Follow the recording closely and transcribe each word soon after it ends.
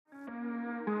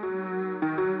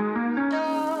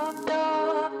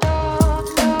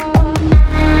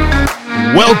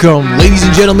Welcome, ladies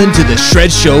and gentlemen, to the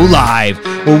Shred Show Live,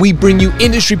 where we bring you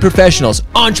industry professionals,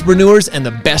 entrepreneurs, and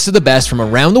the best of the best from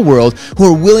around the world who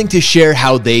are willing to share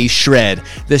how they shred,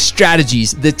 the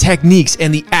strategies, the techniques,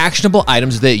 and the actionable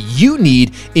items that you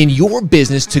need in your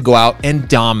business to go out and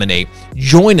dominate.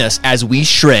 Join us as we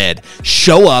shred,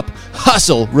 show up,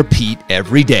 hustle, repeat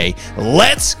every day.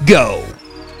 Let's go.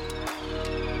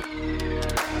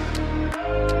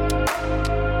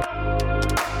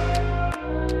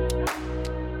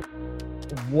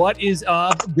 What is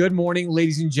up? Good morning,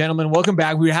 ladies and gentlemen. Welcome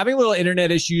back. We were having a little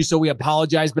internet issues, so we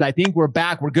apologize, but I think we're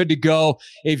back. We're good to go.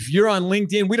 If you're on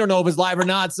LinkedIn, we don't know if it's live or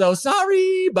not, so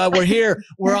sorry, but we're here.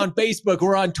 We're on Facebook.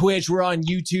 We're on Twitch. We're on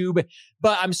YouTube.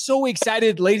 But I'm so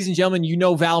excited, ladies and gentlemen. You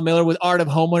know Val Miller with Art of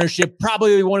Homeownership,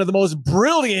 probably one of the most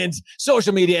brilliant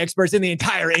social media experts in the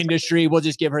entire industry. We'll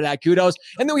just give her that kudos.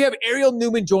 And then we have Ariel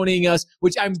Newman joining us,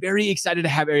 which I'm very excited to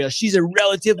have Ariel. She's a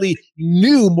relatively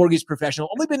new mortgage professional,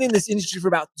 only been in this industry for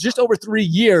about just over 3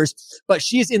 years, but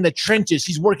she is in the trenches.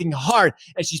 She's working hard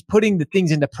and she's putting the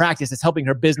things into practice that's helping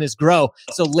her business grow.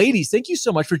 So ladies, thank you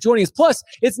so much for joining us. Plus,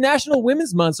 it's National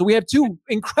Women's Month, so we have two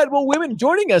incredible women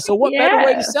joining us. So what better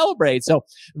way to celebrate? So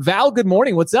Val, good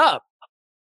morning. What's up?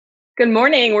 Good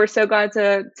morning. We're so glad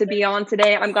to be on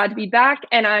today. I'm glad to be back,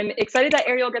 and I'm excited that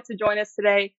Ariel gets to join us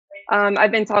today.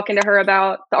 I've been talking to her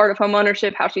about the art of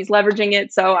homeownership, how she's leveraging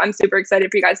it. So I'm super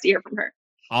excited for you guys to hear from her.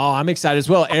 Oh, I'm excited as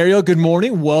well. Ariel, good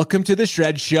morning. Welcome to the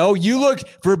Shred Show. You look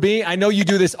I know you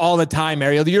do this all the time,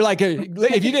 Ariel. You're like,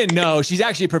 if you didn't know, she's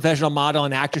actually a professional model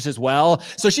and actress as well.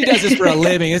 So she does this for a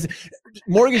living.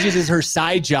 Mortgages is her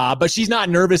side job, but she's not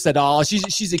nervous at all.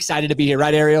 She's excited to be here,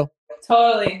 right, Ariel?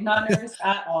 Totally. Not nervous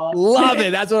at all. Love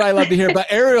it. That's what I love to hear. But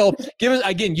Ariel, give us,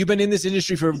 again, you've been in this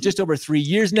industry for just over 3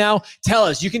 years now.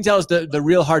 You can tell us the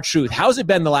real hard truth. How's it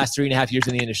been the last 3.5 years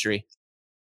in the industry?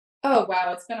 Oh,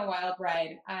 wow. It's been a wild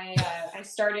ride. I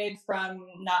started from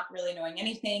not really knowing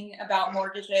anything about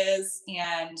mortgages,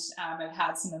 and I've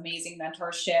had some amazing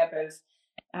mentorship.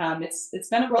 It's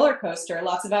been a roller coaster,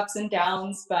 lots of ups and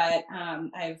downs, but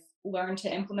I've learned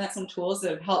to implement some tools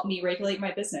that have helped me regulate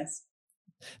my business.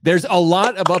 There's a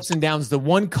lot of ups and downs. The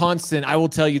one constant, I will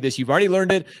tell you this, you've already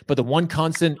learned it, but the one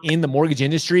constant in the mortgage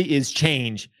industry is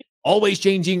change. Always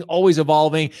changing, always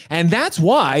evolving. And that's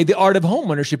why the art of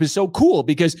homeownership is so cool,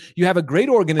 because you have a great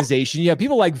organization. You have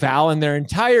people like Val and their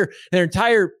entire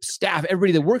staff,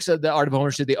 everybody that works at the art of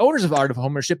homeownership, the owners of art of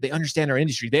homeownership, they understand our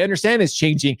industry. They understand it's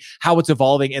changing, how it's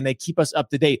evolving, and they keep us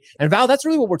up to date. And Val, that's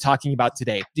really what we're talking about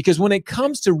today, because when it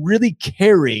comes to really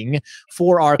caring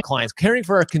for our clients, caring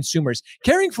for our consumers,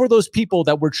 caring for those people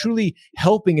that we're truly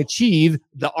helping achieve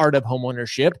the art of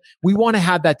homeownership, we want to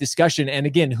have that discussion. And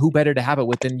again, who better to have it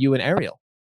with than you and Ariel?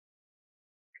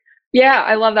 Yeah,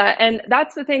 I love that. And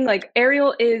that's the thing, like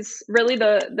Ariel is really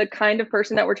the kind of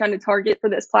person that we're trying to target for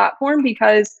this platform,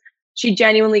 because she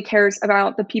genuinely cares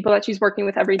about the people that she's working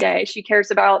with every day. She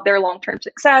cares about their long-term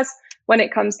success when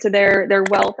it comes to their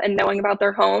wealth and knowing about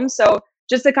their home. So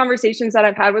just the conversations that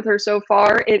I've had with her so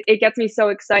far, it gets me so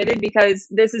excited, because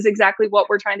this is exactly what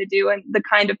we're trying to do and the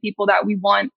kind of people that we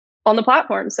want on the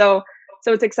platform. So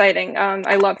it's exciting.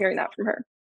 I love hearing that from her.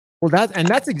 Well, that's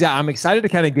exactly. I'm excited to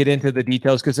kind of get into the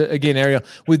details, because again, Ariel,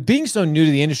 with being so new to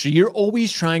the industry, you're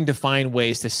always trying to find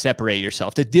ways to separate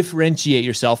yourself, to differentiate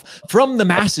yourself from the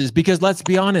masses. Because let's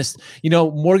be honest,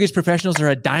 mortgage professionals are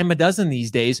a dime a dozen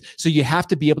these days. So you have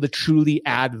to be able to truly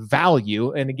add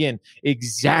value. And again,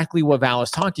 exactly what Val is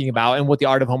talking about and what the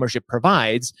art of homeownership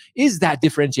provides is that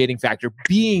differentiating factor,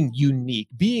 being unique,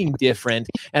 being different.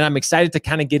 And I'm excited to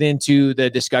kind of get into the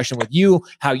discussion with you,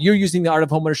 how you're using the art of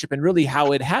homeownership and really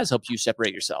how it has helped you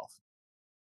separate yourself.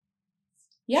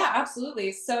 Yeah,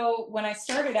 absolutely. So when I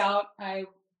started out, I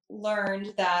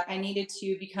learned that I needed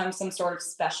to become some sort of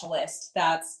specialist.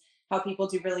 That's how people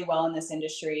do really well in this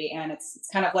industry. And it's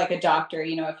kind of like a doctor.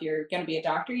 If you're going to be a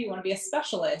doctor, you want to be a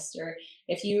specialist. Or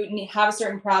if you have a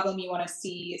certain problem, you want to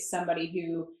see somebody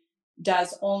who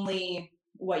does only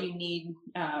what you need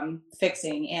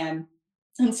fixing. And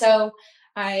so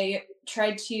I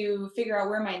tried to figure out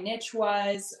where my niche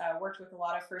was, worked with a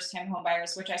lot of first-time home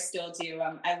buyers, which I still do.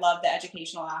 I love the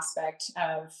educational aspect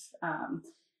of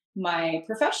my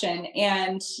profession.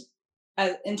 And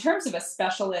in terms of a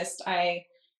specialist, I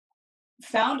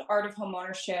found Art of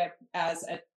Homeownership as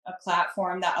a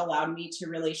platform that allowed me to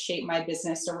really shape my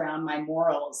business around my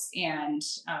morals. And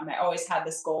I always had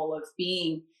this goal of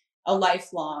being a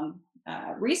lifelong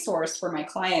resource for my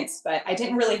clients, but I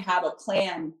didn't really have a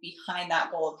plan behind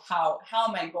that goal of how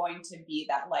am I going to be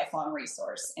that lifelong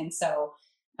resource. And so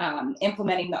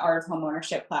implementing the Art of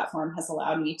Homeownership platform has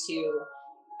allowed me to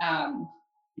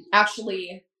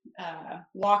actually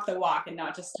walk the walk and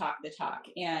not just talk the talk.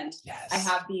 And Yes. I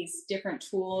have these different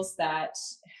tools that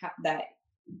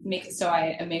make it so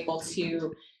I am able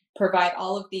to provide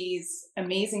all of these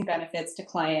amazing benefits to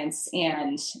clients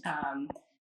and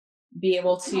be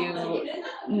able to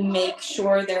make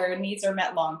sure their needs are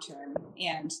met long term.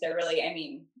 And they're really, I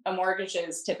mean, a mortgage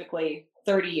is typically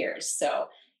 30 years, so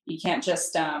you can't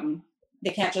just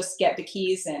they can't just get the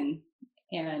keys and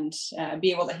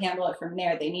be able to handle it from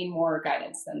there. They need more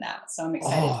guidance than that. So I'm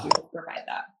excited to be able to provide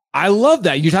that. I love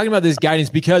that. You're talking about this guidance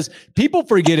because people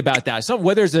forget about that.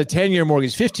 Whether it's a 10-year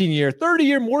mortgage, 15-year,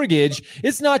 30-year mortgage,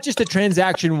 it's not just a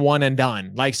transaction one and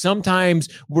done. Like sometimes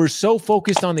we're so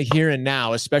focused on the here and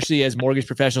now, especially as mortgage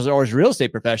professionals or as real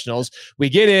estate professionals. We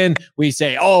get in, we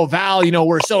say, oh, Val,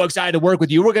 we're so excited to work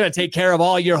with you. We're going to take care of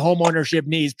all your home ownership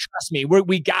needs. Trust me,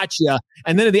 we got you.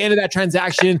 And then at the end of that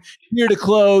transaction, here to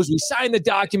close, we sign the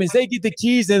documents, they get the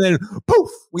keys, and then poof,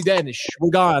 we're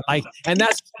gone.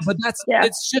 It's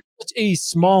just such a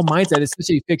small mindset. It's such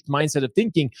a fixed mindset of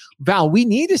thinking. Val, we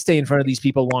need to stay in front of these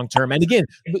people long term. And again,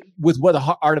 with what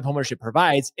the Art of Homeownership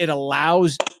provides, it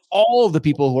allows all of the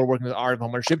people who are working with the Art of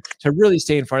Homeownership to really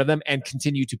stay in front of them and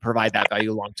continue to provide that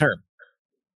value long term.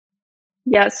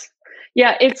 Yes.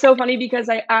 Yeah, it's so funny because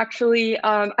I actually,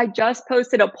 I just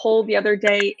posted a poll the other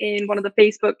day in one of the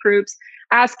Facebook groups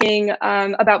asking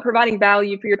about providing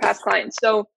value for your past clients.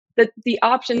 So the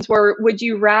options were, would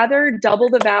you rather double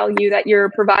the value that you're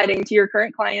providing to your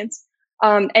current clients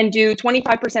and do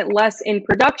 25% less in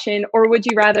production, or would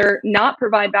you rather not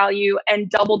provide value and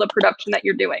double the production that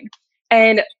you're doing?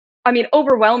 And I mean,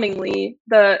 overwhelmingly,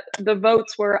 the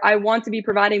votes were, I want to be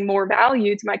providing more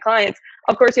value to my clients.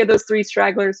 Of course, you have those three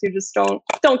stragglers who just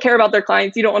don't care about their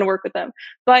clients. You don't want to work with them.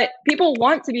 But people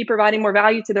want to be providing more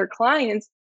value to their clients.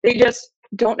 They just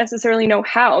don't necessarily know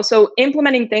how. So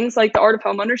implementing things like the Art of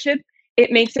Homeownership,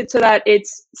 it makes it so that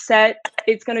it's set,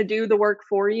 it's going to do the work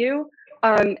for you.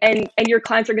 And your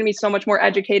clients are going to be so much more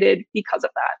educated because of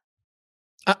that.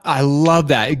 I love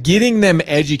that. Getting them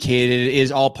educated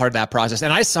is all part of that process.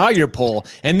 And I saw your poll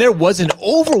and there was an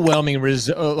overwhelming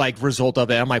result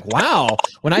of it. I'm like, wow.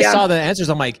 When I saw the answers,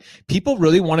 I'm like, people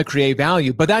really want to create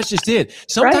value, but that's just it.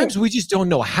 Sometimes we just don't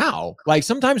know how. Like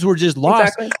sometimes we're just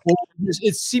lost. Exactly. Well,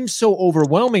 it seems so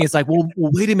overwhelming. It's like, well,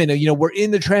 wait a minute, we're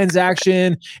in the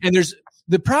transaction and there's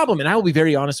the problem, and I will be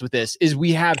very honest with this, is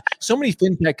we have so many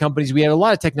fintech companies, we have a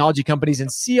lot of technology companies and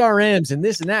CRMs and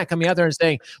this and that coming out there and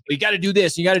saying, well, you got to do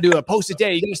this, you got to do a post a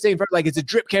day, you got to stay in front, like it's a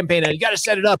drip campaign, and you got to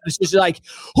set it up. And it's just like,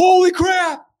 holy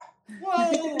crap!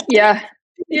 Whoa. Yeah.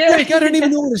 I don't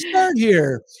even know where to start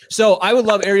here. So I would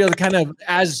love Ariel to kind of,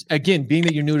 as again, being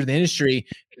that you're new to the industry,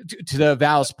 to the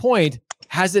Val's point,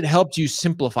 has it helped you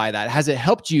simplify that? Has it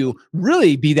helped you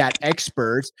really be that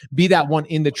expert, be that one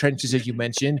in the trenches, as you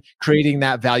mentioned, creating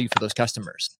that value for those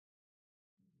customers?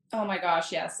 Oh my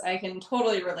gosh, yes. I can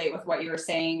totally relate with what you were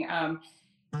saying.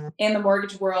 In the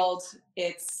mortgage world,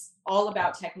 it's all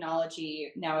about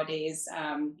technology nowadays.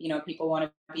 People want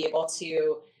to be able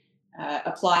to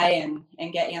apply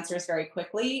and get answers very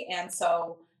quickly. And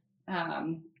so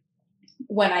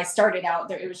when I started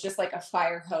out, it was just like a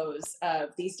fire hose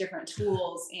of these different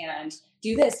tools and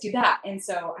do this, do that. And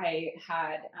so I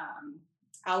had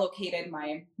allocated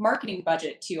my marketing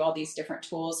budget to all these different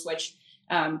tools, which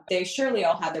they surely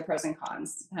all had their pros and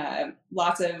cons.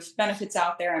 Lots of benefits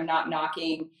out there. I'm not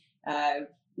knocking,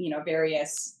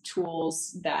 various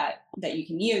tools that you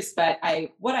can use. But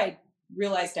what I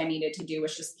realized I needed to do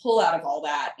was just pull out of all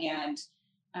that and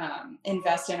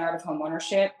invest in Art of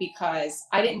Homeownership, because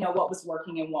I didn't know what was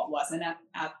working and what wasn't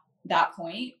at that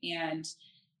point. And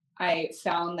I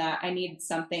found that I needed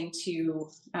something to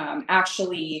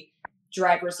actually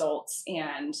drive results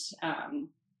and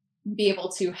be able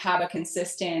to have a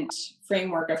consistent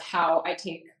framework of how I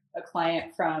take a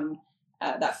client from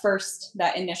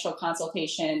that initial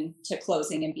consultation to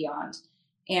closing and beyond.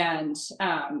 And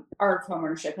Art of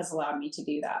Homeownership has allowed me to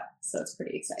do that. So it's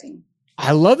pretty exciting.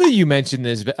 I love that you mentioned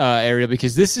this, Ariel,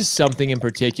 because this is something in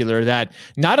particular that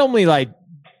not only like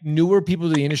newer people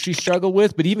to the industry struggle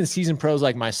with, but even seasoned pros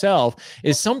like myself,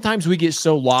 is sometimes we get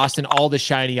so lost in all the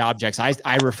shiny objects.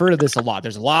 I refer to this a lot.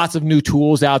 There's lots of new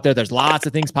tools out there. There's lots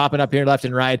of things popping up here left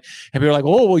and right. And people are like,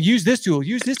 oh, well, use this tool.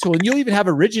 And you'll even have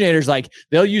originators like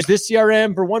they'll use this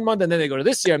CRM for 1 month and then they go to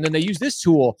this CRM and then they use this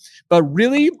tool. But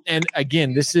really, and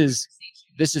again, this is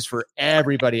This is for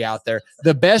everybody out there.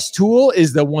 The best tool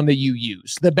is the one that you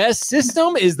use. The best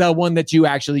system is the one that you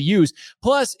actually use.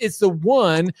 Plus, it's the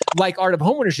one like Art of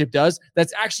Homeownership does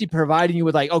that's actually providing you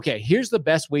with like, okay, here's the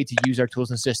best way to use our tools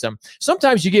and system.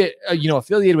 Sometimes you get,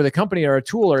 affiliated with a company or a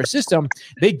tool or a system.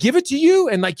 They give it to you.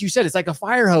 And like you said, it's like a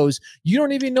fire hose. You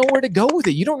don't even know where to go with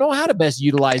it. You don't know how to best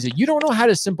utilize it. You don't know how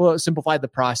to simplify the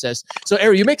process. So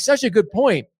Ariel, you make such a good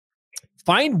point.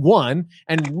 Find one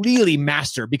and really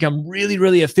master, become really,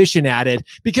 really efficient at it.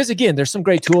 Because again, there's some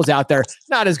great tools out there,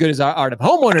 not as good as our Art of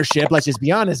Homeownership, let's just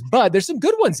be honest, but there's some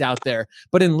good ones out there.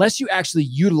 But unless you actually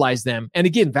utilize them, and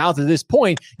again, Val, to this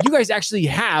point, you guys actually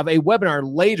have a webinar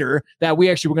later that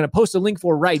we're going to post a link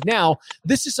for right now.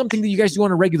 This is something that you guys do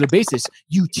on a regular basis.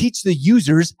 You teach the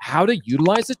users how to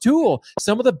utilize the tool,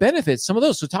 some of the benefits, some of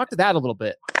those. So talk to that a little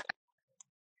bit.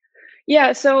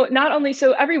 Yeah, so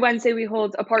every Wednesday we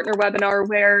hold a partner webinar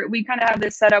where we kind of have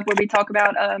this setup where we talk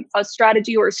about a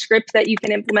strategy or a script that you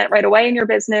can implement right away in your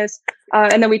business.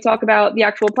 And then we talk about the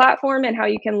actual platform and how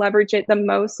you can leverage it the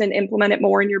most and implement it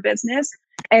more in your business.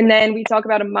 And then we talk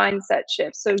about a mindset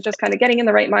shift. So just kind of getting in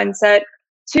the right mindset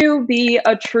to be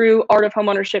a true Art of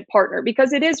Homeownership partner,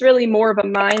 because it is really more of a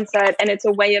mindset and it's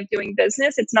a way of doing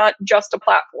business. It's not just a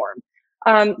platform.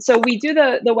 So we do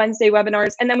the Wednesday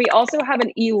webinars, and then we also have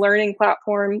an e-learning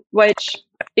platform, which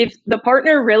if the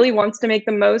partner really wants to make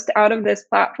the most out of this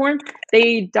platform,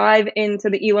 they dive into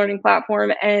the e-learning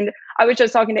platform. And I was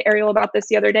just talking to Ariel about this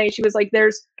the other day. She was like,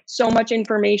 there's so much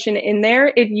information in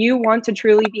there. If you want to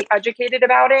truly be educated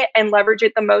about it and leverage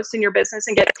it the most in your business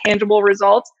and get tangible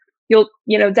results, you'll,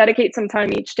 dedicate some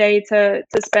time each day to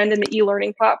spend in the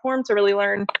e-learning platform to really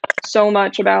learn so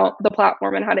much about the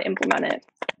platform and how to implement it.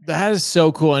 That is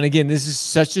so cool. And again, this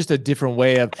is just a different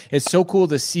way of, it's so cool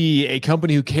to see a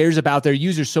company who cares about their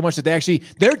users so much that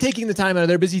they're taking the time out of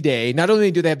their busy day. Not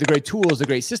only do they have the great tools, the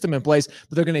great system in place,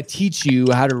 but they're going to teach you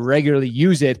how to regularly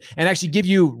use it and actually give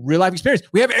you real life experience.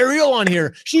 We have Ariel on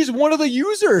here. She's one of the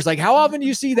users. Like, how often do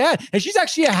you see that? And she's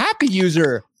actually a happy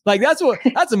user. Like that's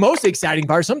the most exciting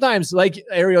part. Sometimes, like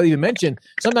Ariel even mentioned,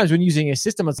 sometimes when using a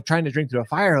system, it's trying to drink through a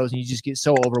fire hose and you just get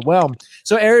so overwhelmed.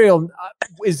 So Ariel,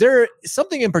 is there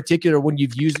something in particular when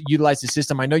you've utilized the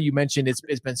system? I know you mentioned it's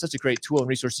been such a great tool and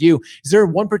resource to you. Is there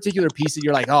one particular piece that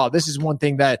you're like, oh, this is one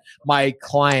thing that my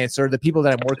clients or the people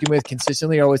that I'm working with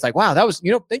consistently are always like, wow, that was,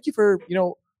 thank you for,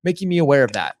 making me aware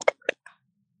of that.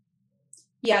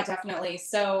 Yeah, definitely.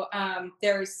 So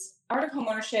there's Art of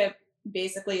Homeownership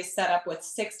basically is set up with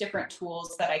 6 different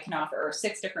tools that I can offer, or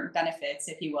 6 different benefits,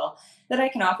 if you will, that I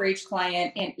can offer each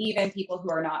client, and even people who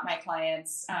are not my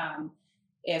clients.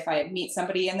 If I meet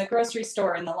somebody in the grocery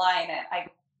store in the line,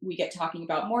 we get talking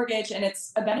about mortgage, and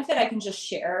it's a benefit I can just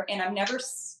share, and I'm never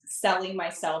selling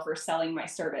myself or selling my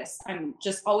service. I'm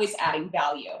just always adding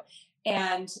value.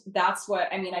 And that's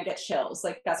what, I get chills.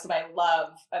 Like, that's what I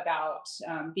love about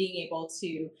being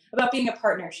a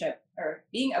partnership or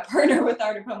being a partner with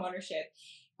Art of Homeownership.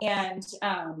 And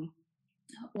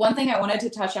one thing I wanted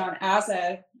to touch on as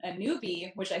a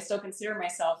newbie, which I still consider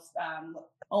myself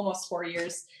almost 4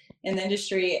 years in the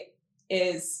industry,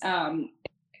 is kind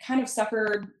of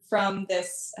suffered from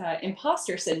this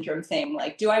imposter syndrome thing.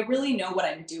 Like, do I really know what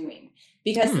I'm doing?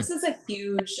 Because this is a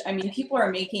huge, people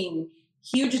are making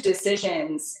huge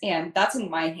decisions, and that's in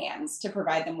my hands to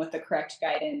provide them with the correct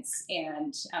guidance.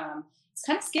 And it's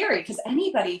kind of scary because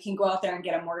anybody can go out there and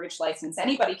get a mortgage license.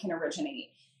 Anybody can originate.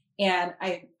 And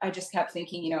I just kept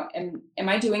thinking, am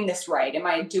I doing this right? Am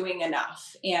I doing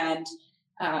enough? And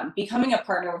becoming a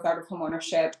partner with Art of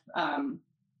Homeownership,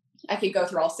 I could go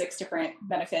through all 6 different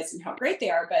benefits and how great they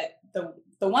are, but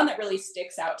the one that really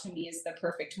sticks out to me is the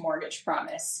perfect mortgage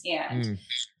promise. And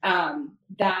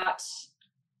that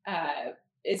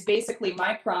is basically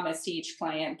my promise to each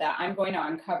client that I'm going to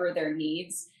uncover their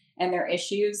needs and their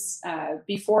issues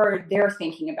before they're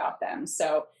thinking about them.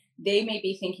 So they may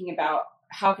be thinking about,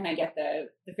 how can I get the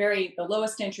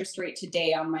lowest interest rate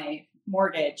today on my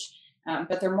mortgage?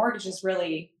 But their mortgage is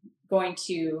really going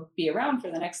to be around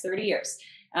for the next 30 years.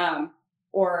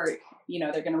 Or,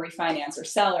 they're going to refinance or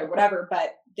sell or whatever,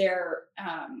 but their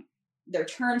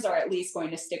terms are at least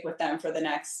going to stick with them for the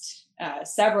next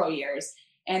several years.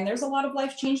 And there's a lot of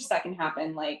life changes that can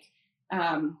happen. Like,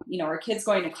 are kids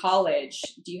going to college?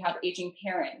 Do you have aging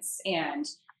parents? And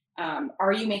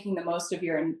are you making the most of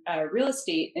your real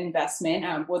estate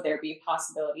investment? Would there be a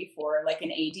possibility for like an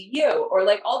ADU, or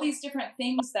like all these different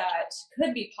things that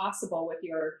could be possible with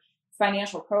your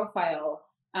financial profile?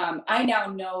 I now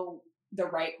know the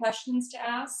right questions to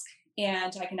ask,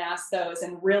 and I can ask those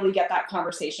and really get that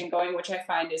conversation going, which I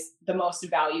find is the most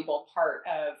valuable part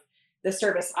of the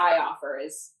service I offer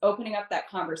is opening up that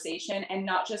conversation and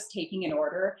not just taking an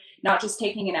order, not just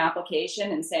taking an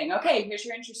application and saying, okay, here's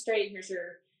your interest rate, here's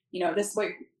your, this is what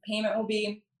your payment will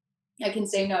be. I can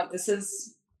say, no, this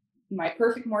is my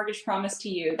perfect mortgage promise to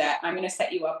you that I'm going to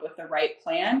set you up with the right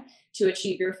plan to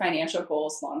achieve your financial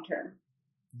goals long term.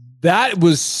 That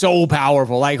was so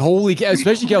powerful. Like, holy cow,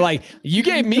 especially like you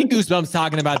gave me goosebumps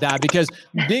talking about that, because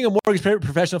being a mortgage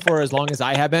professional for as long as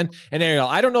I have been, and Ariel,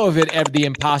 I don't know if the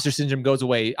imposter syndrome goes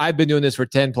away. I've been doing this for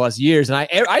 10 plus years and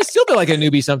I still feel like a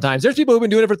newbie sometimes. There's people who've been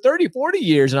doing it for 30, 40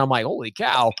 years. And I'm like, holy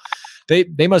cow. They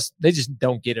just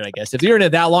don't get it, I guess. If you're in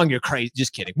it that long, you're crazy.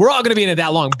 Just kidding. We're all going to be in it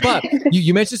that long. But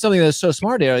you mentioned something that's so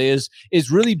smart, Ariel,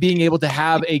 is really being able to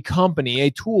have a company, a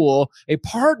tool, a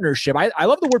partnership. I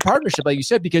love the word partnership, like you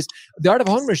said, because the Art of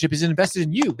Homeownership is invested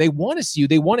in you. They want to see you.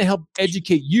 They want to help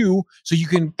educate you so you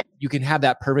can have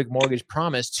that perfect mortgage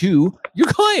promise to your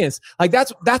clients. Like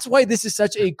that's why this is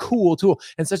such a cool tool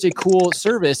and such a cool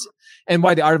service, and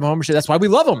why the Art of Homeownership, that's why we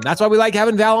love them. That's why we like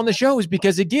having Val on the show, is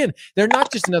because, again, they're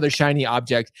not just another shiny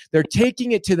object. They're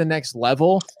taking it to the next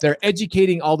level. They're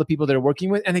educating all the people they're working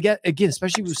with. And again,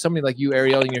 especially with somebody like you,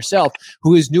 Ariel, and yourself,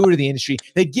 who is newer to the industry,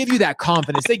 they give you that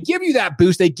confidence. They give you that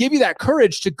boost. They give you that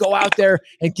courage to go out there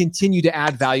and continue to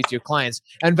add value to your clients.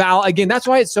 And Val, again, that's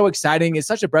why it's so exciting. It's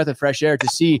such a breath of fresh air to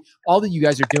see all that you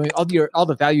guys are doing, all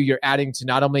the value you're adding to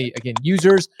not only, again,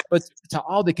 users, but to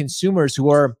all the consumers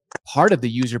who are part of the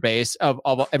user base of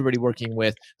everybody working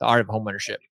with the Art of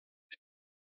Homeownership.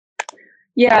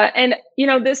 Yeah, and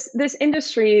this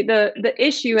industry, the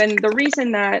issue and the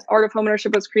reason that Art of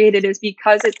Homeownership was created is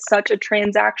because it's such a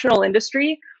transactional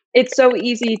industry. It's so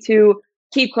easy to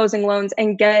keep closing loans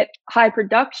and get high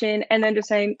production and then just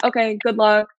saying, okay, good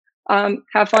luck,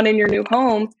 have fun in your new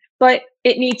home. But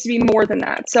it needs to be more than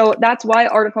that. So that's why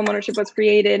Art of Homeownership was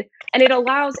created. And it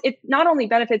not only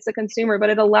benefits the consumer, but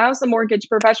it allows the mortgage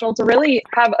professional to really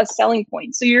have a selling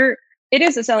point. So it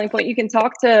is a selling point. You can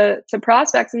talk to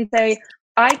prospects and say,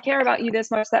 I care about you this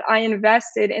much that I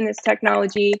invested in this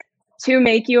technology to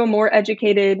make you a more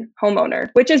educated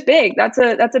homeowner, which is big. That's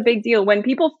a big deal. When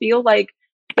people feel like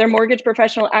their mortgage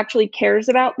professional actually cares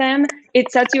about them,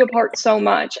 it sets you apart so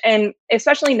much. And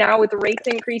especially now with the rates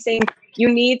increasing, you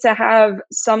need to have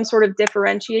some sort of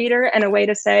differentiator and a way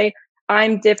to say,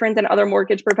 I'm different than other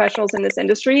mortgage professionals in this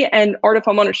industry, and Art of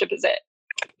Homeownership is it.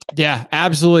 Yeah,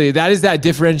 absolutely. That is that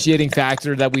differentiating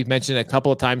factor that we've mentioned a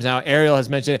couple of times now. Ariel has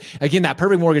mentioned it. Again, that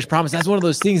perfect mortgage promise. That's one of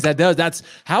those things that's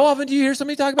how often do you hear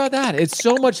somebody talk about that? It's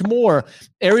so much more.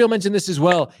 Ariel mentioned this as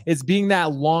well. It's being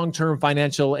that long-term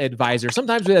financial advisor.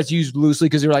 Sometimes that's used loosely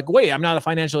because you're like, wait, I'm not a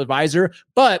financial advisor.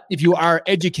 But if you are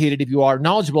educated, if you are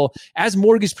knowledgeable, as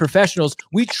mortgage professionals,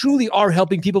 we truly are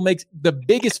helping people make the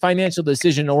biggest financial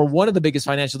decision, or one of the biggest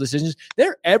financial decisions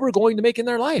they're ever going to make in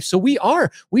their life. So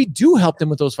we do help them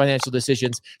with those financial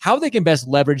decisions, how they can best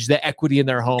leverage the equity in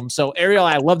their home. So Ariel,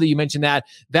 I love that you mentioned that.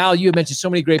 Val, you have mentioned so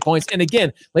many great points. And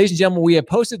again, ladies and gentlemen, we have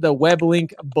posted the web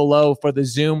link below for the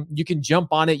Zoom. You can jump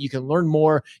on it. You can learn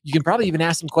more. You can probably even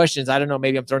ask some questions. I don't know.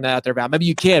 Maybe I'm throwing that out there, Val. Maybe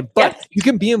you can, but yes, you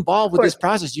can be involved with this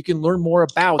process. You can learn more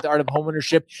about the Art of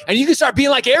Homeownership, and you can start being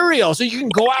like Ariel. So you can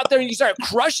go out there and you start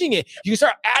crushing it. You can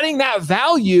start adding that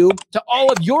value to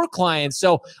all of your clients.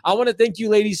 So I want to thank you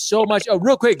ladies so much. Oh,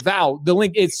 real quick, Val, the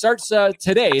link, it starts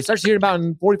today. It starts here in about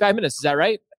 45 minutes. Is that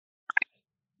right?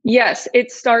 Yes,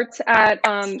 it starts at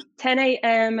 10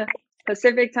 a.m.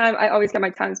 Pacific time. I always get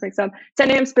my times mixed up.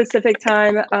 10 a.m. Pacific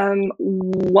time,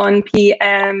 1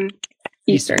 p.m.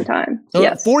 Eastern time. So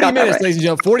yes, 40 minutes, right, ladies and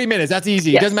gentlemen. 40 minutes. That's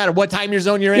easy. Yes. It doesn't matter what time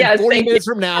zone you're in. Yes, 40 minutes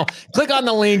from now, click on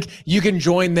the link. You can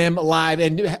join them live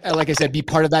and, like I said, be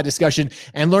part of that discussion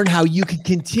and learn how you can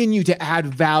continue to add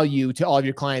value to all of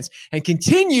your clients and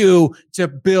continue to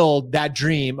build that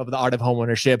dream of the Art of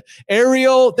Homeownership.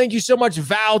 Ariel, thank you so much.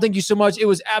 Val, thank you so much. It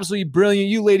was absolutely brilliant.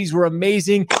 You ladies were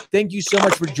amazing. Thank you so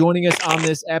much for joining us on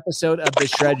this episode of The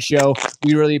Shred Show.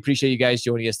 We really appreciate you guys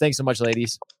joining us. Thanks so much,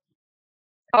 ladies.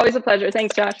 Always a pleasure.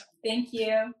 Thanks, Josh. Thank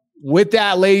you. With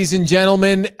that, ladies and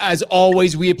gentlemen, as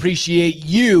always, we appreciate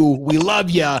you. We love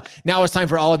you. Now it's time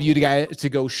for all of you to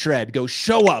go shred, go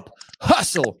show up,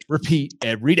 hustle, repeat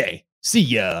every day. See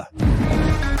ya.